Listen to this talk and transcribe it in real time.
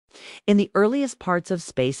In the earliest parts of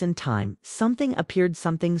space and time, something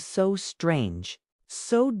so strange,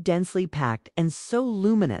 so densely packed, and so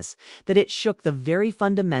luminous that it shook the very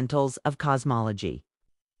fundamentals of cosmology.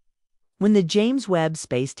 When the James Webb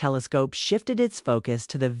Space Telescope shifted its focus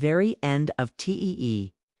to the very end of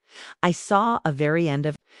TEE, I saw a very end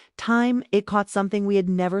of time. It caught something we had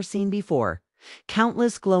never seen before,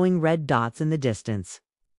 countless glowing red dots in the distance.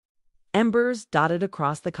 Embers dotted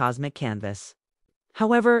across the cosmic canvas.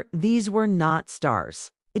 However, these were not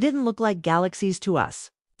stars. It didn't look like galaxies to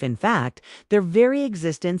us. In fact, their very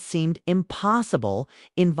existence seemed impossible,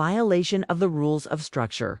 in violation of the rules of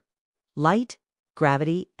structure: light,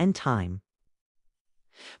 gravity, and time.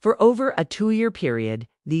 For over a 2-year period,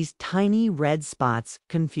 these tiny red spots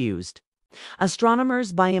confused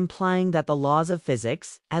astronomers by implying that the laws of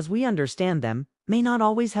physics, as we understand them, may not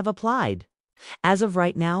always have applied. As of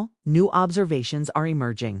right now, new observations are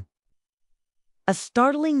emerging. A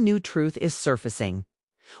startling new truth is surfacing.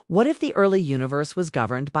 What if the early universe was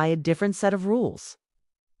governed by a different set of rules?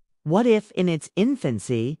 What if, in its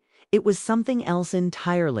infancy, it was something else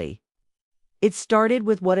entirely? It started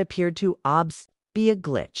with what appeared to be a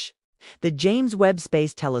glitch. The James Webb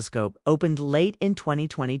Space Telescope, opened late in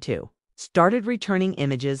 2022, started returning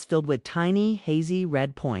images filled with tiny, hazy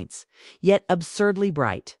red points, yet absurdly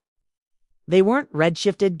bright. They weren't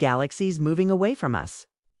redshifted galaxies moving away from us.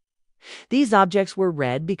 These objects were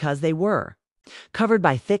red because they were covered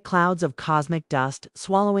by thick clouds of cosmic dust,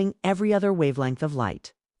 swallowing every other wavelength of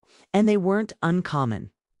light. And they weren't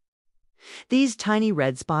uncommon. These tiny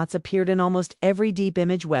red spots appeared in almost every deep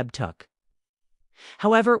image Webb took.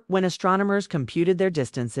 However, when astronomers computed their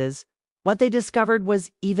distances, what they discovered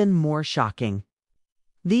was even more shocking.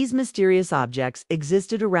 These mysterious objects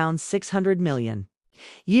existed around 600 million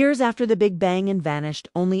years after the Big Bang and vanished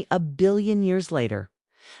only a billion years later.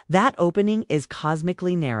 That opening is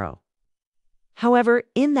cosmically narrow. However,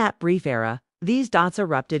 in that brief era, these dots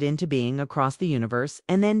erupted into being across the universe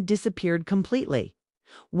and then disappeared completely.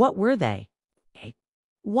 What were they?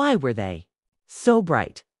 Why were they so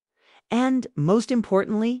bright? And, most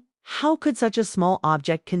importantly, how could such a small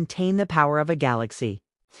object contain the power of a galaxy?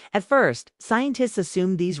 At first, scientists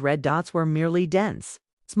assumed these red dots were merely dense,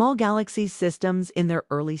 small galaxy systems in their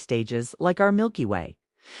early stages, like our Milky Way.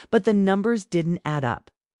 But the numbers didn't add up.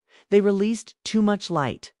 They released too much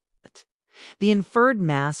light. The inferred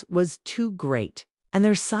mass was too great, and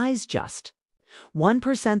their size just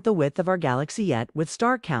 1% the width of our galaxy yet, with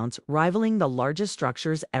star counts rivaling the largest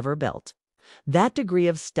structures ever built. That degree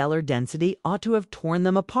of stellar density ought to have torn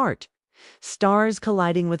them apart. Stars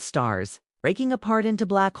colliding with stars, breaking apart into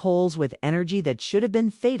black holes with energy that should have been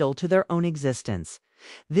fatal to their own existence.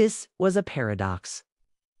 This was a paradox.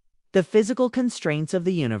 The physical constraints of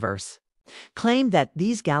the universe claimed that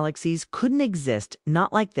these galaxies couldn't exist,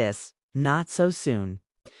 not like this, not so soon.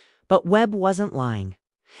 But Webb wasn't lying.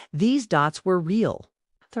 These dots were real.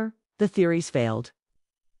 The theories failed.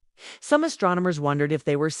 Some astronomers wondered if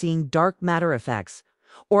they were seeing dark matter effects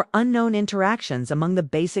or unknown interactions among the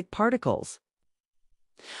basic particles.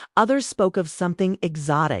 Others spoke of something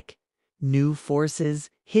exotic, new forces,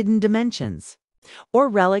 hidden dimensions, or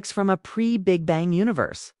relics from a pre-Big Bang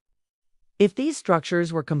universe. If these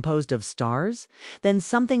structures were composed of stars, then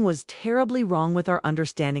something was terribly wrong with our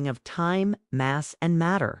understanding of time, mass, and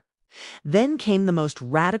matter. Then came the most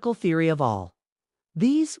radical theory of all.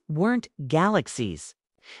 These weren't galaxies.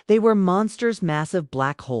 They were monsters, massive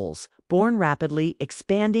black holes, born rapidly,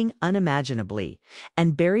 expanding unimaginably,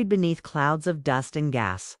 and buried beneath clouds of dust and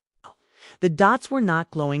gas. The dots were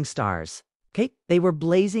not glowing stars. They were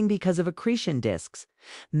blazing because of accretion disks,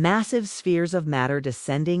 massive spheres of matter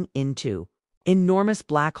descending into enormous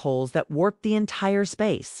black holes that warped the entire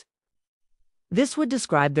space. This would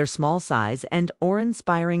describe their small size and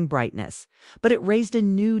awe-inspiring brightness, but it raised a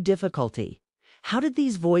new difficulty. How did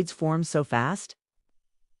these voids form so fast?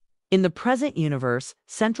 In the present universe,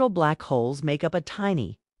 central black holes make up a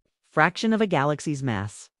tiny fraction of a galaxy's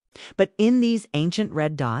mass. But in these ancient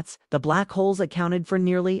red dots, the black holes accounted for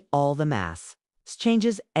nearly all the mass. This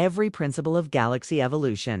changes every principle of galaxy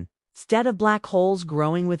evolution. Instead of black holes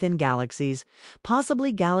growing within galaxies,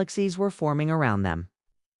 possibly galaxies were forming around them.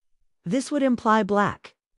 This would imply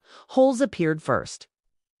black holes appeared first.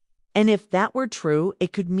 And if that were true,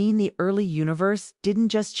 it could mean the early universe didn't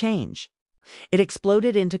just change. It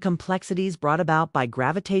exploded into complexities brought about by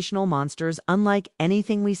gravitational monsters unlike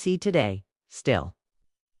anything we see today. Still,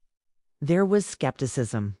 there was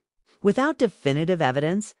skepticism. Without definitive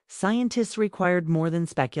evidence, scientists required more than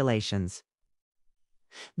speculations.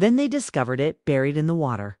 Then they discovered it buried in the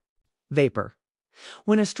water. Vapor.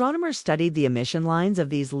 When astronomers studied the emission lines of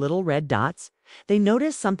these little red dots, they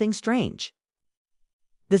noticed something strange.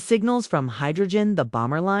 The signals from hydrogen, the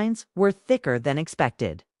bomber lines, were thicker than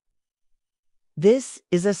expected. This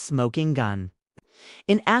is a smoking gun.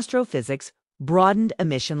 In astrophysics, broadened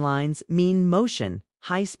emission lines mean motion,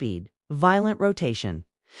 high speed, violent rotation,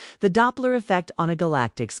 the Doppler effect on a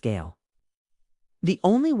galactic scale. The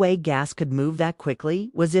only way gas could move that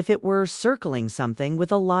quickly was if it were circling something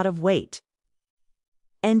with a lot of weight.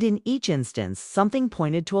 And in each instance, something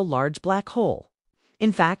pointed to a large black hole.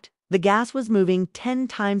 In fact, the gas was moving 10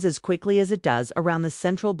 times as quickly as it does around the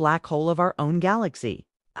central black hole of our own galaxy.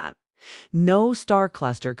 No star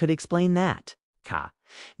cluster could explain that.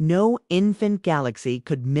 No infant galaxy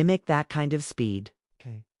could mimic that kind of speed.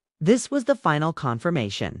 This was the final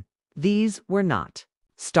confirmation. These were not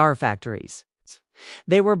star factories.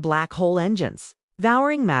 They were black hole engines,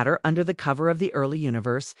 devouring matter under the cover of the early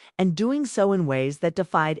universe and doing so in ways that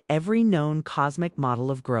defied every known cosmic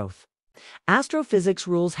model of growth. Astrophysics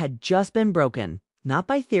rules had just been broken, not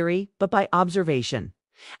by theory, but by observation,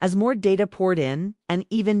 as more data poured in and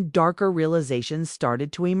even darker realizations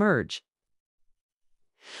started to emerge.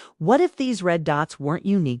 What if these red dots weren't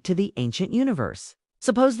unique to the ancient universe?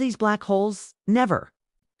 Suppose these black holes never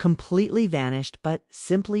completely vanished, but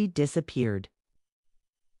simply disappeared.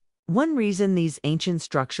 One reason these ancient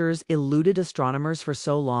structures eluded astronomers for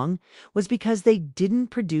so long was because they didn't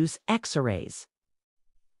produce X-rays,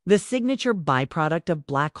 the signature byproduct of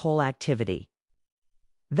black hole activity.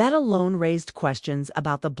 That alone raised questions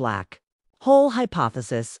about the black hole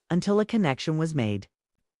hypothesis until a connection was made.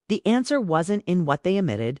 The answer wasn't in what they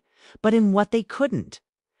emitted, but in what they couldn't.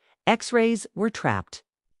 X-rays were trapped,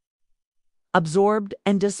 absorbed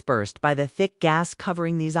and dispersed by the thick gas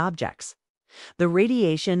covering these objects. The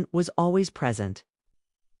radiation was always present.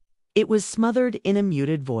 It was smothered in a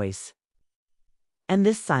muted voice. And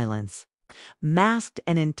this silence masked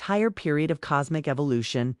an entire period of cosmic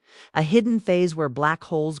evolution, a hidden phase where black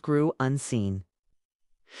holes grew unseen,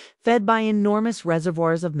 fed by enormous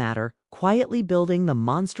reservoirs of matter, quietly building the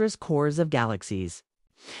monstrous cores of galaxies.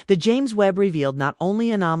 The James Webb revealed not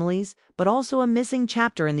only anomalies, but also a missing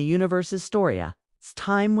chapter in the universe's story, a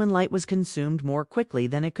time when light was consumed more quickly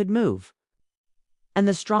than it could move. And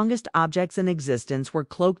the strongest objects in existence were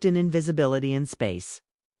cloaked in invisibility in space.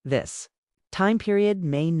 This time period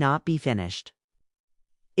may not be finished.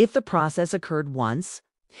 If the process occurred once,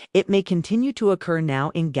 it may continue to occur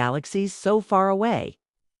now in galaxies so far away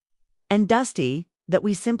and dusty that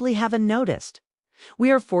we simply haven't noticed.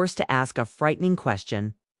 We are forced to ask a frightening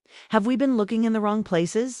question. Have we been looking in the wrong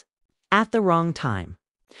places? At the wrong time?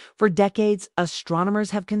 For decades,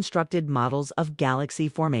 astronomers have constructed models of galaxy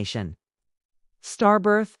formation, star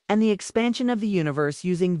birth, and the expansion of the universe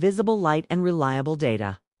using visible light and reliable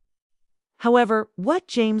data. However, what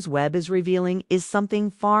James Webb is revealing is something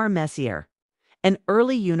far messier. An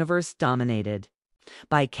early universe dominated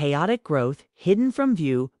by chaotic growth, hidden from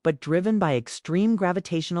view, but driven by extreme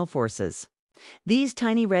gravitational forces. These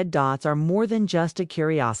tiny red dots are more than just a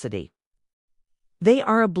curiosity. They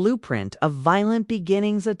are a blueprint of violent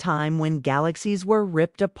beginnings, a time when galaxies were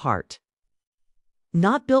ripped apart.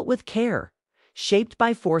 Not built with care, shaped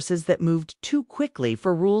by forces that moved too quickly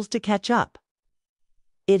for rules to catch up.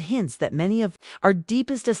 It hints that many of our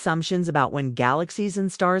deepest assumptions about when galaxies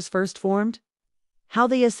and stars first formed, how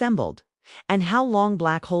they assembled, and how long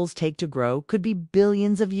black holes take to grow could be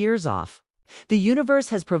billions of years off. The universe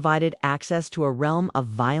has provided access to a realm of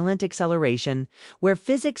violent acceleration where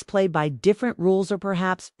physics play by different rules or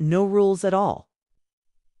perhaps no rules at all.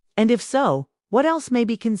 And if so, what else may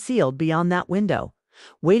be concealed beyond that window,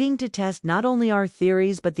 waiting to test not only our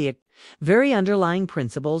theories but the very underlying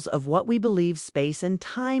principles of what we believe space and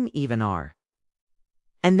time even are?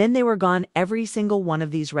 And then they were gone, every single one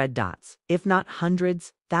of these red dots, if not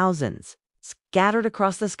hundreds, thousands, scattered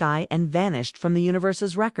across the sky and vanished from the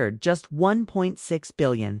universe's record just 1.6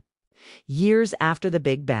 billion years after the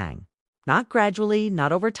Big Bang. Not gradually,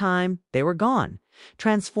 not over time, they were gone,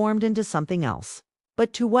 transformed into something else.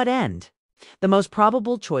 But to what end? The most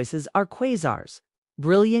probable choices are quasars,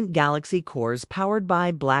 brilliant galaxy cores powered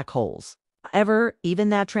by black holes. However, even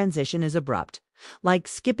that transition is abrupt, like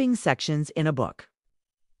skipping sections in a book.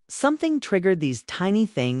 Something triggered these tiny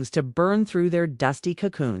things to burn through their dusty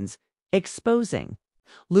cocoons, exposing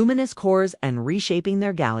luminous cores and reshaping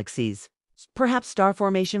their galaxies. Perhaps star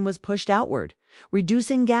formation was pushed outward,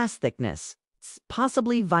 reducing gas thickness.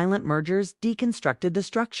 Possibly violent mergers deconstructed the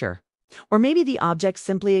structure. Or maybe the objects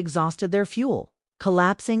simply exhausted their fuel,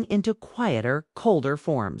 collapsing into quieter, colder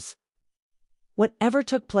forms. Whatever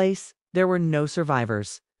took place, there were no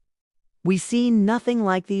survivors. We see nothing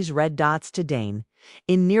like these red dots today,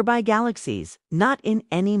 in nearby galaxies, not in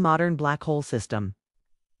any modern black hole system.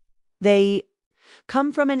 They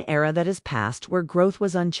come from an era that is past where growth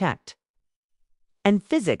was unchecked, and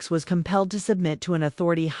physics was compelled to submit to an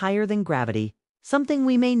authority higher than gravity, something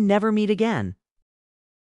we may never meet again.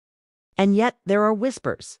 And yet there are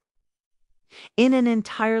whispers. In an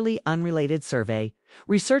entirely unrelated survey,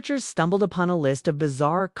 researchers stumbled upon a list of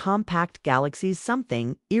bizarre compact galaxies,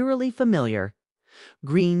 something eerily familiar: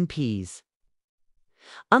 green peas.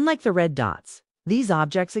 Unlike the red dots, these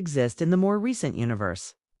objects exist in the more recent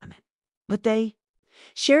universe. But they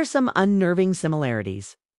share some unnerving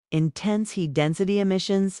similarities: intense heat density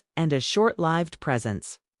emissions and a short-lived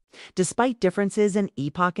presence. Despite differences in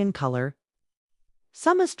epoch and color,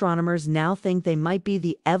 some astronomers now think they might be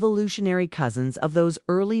the evolutionary cousins of those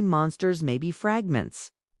early monsters, maybe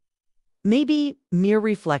fragments. Maybe mere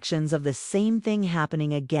reflections of the same thing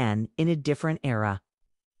happening again in a different era.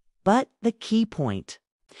 But the key point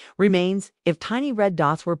remains: if tiny red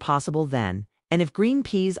dots were possible then, and if green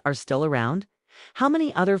peas are still around, how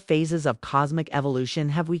many other phases of cosmic evolution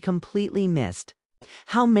have we completely missed?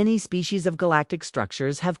 How many species of galactic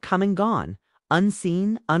structures have come and gone,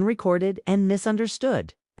 unseen, unrecorded, and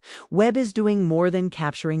misunderstood? Webb is doing more than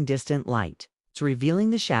capturing distant light. It's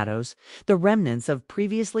revealing the shadows, the remnants of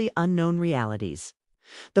previously unknown realities.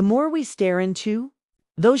 The more we stare into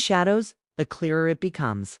those shadows, the clearer it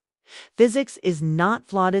becomes. Physics is not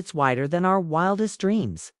flawed, it's wider than our wildest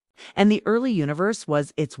dreams. And the early universe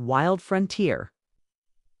was its wild frontier.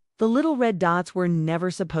 The little red dots were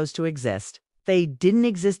never supposed to exist. They didn't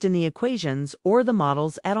exist in the equations or the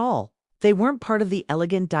models at all. They weren't part of the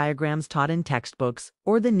elegant diagrams taught in textbooks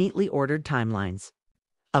or the neatly ordered timelines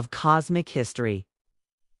of cosmic history.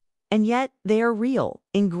 And yet they are real,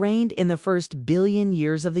 ingrained in the first billion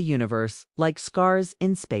years of the universe, like scars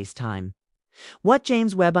in space-time. What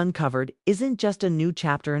James Webb uncovered isn't just a new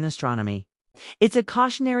chapter in astronomy. It's a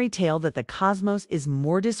cautionary tale that the cosmos is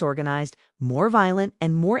more disorganized, more violent,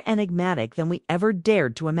 and more enigmatic than we ever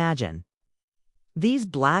dared to imagine. These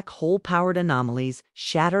black hole-powered anomalies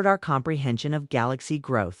shattered our comprehension of galaxy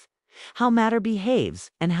growth, how matter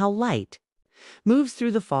behaves, and how light moves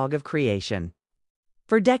through the fog of creation.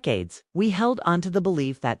 For decades, we held onto the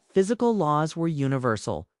belief that physical laws were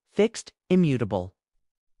universal, fixed, immutable.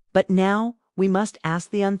 But now we must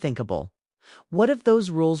ask the unthinkable. What if those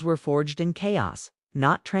rules were forged in chaos,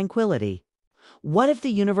 not tranquility? What if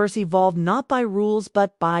the universe evolved not by rules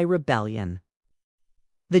but by rebellion?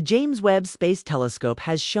 The James Webb Space Telescope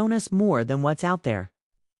has shown us more than what's out there.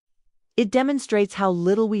 It demonstrates how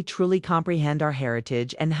little we truly comprehend our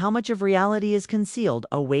heritage and how much of reality is concealed,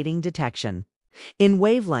 awaiting detection, in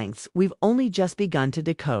wavelengths we've only just begun to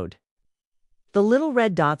decode. The little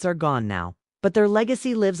red dots are gone now, but their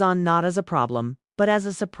legacy lives on, not as a problem, but as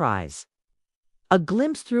a surprise. A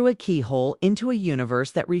glimpse through a keyhole into a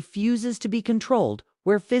universe that refuses to be controlled,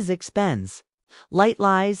 where physics bends, light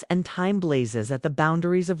lies, and time blazes at the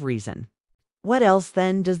boundaries of reason. What else,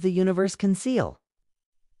 then, does the universe conceal?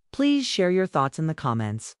 Please share your thoughts in the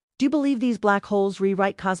comments. Do you believe these black holes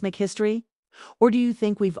rewrite cosmic history? Or do you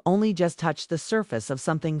think we've only just touched the surface of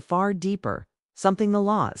something far deeper, something the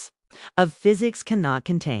laws of physics cannot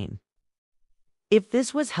contain? If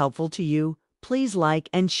this was helpful to you, please like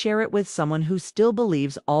and share it with someone who still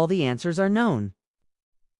believes all the answers are known.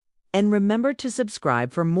 And remember to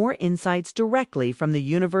subscribe for more insights directly from the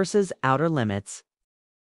universe's outer limits.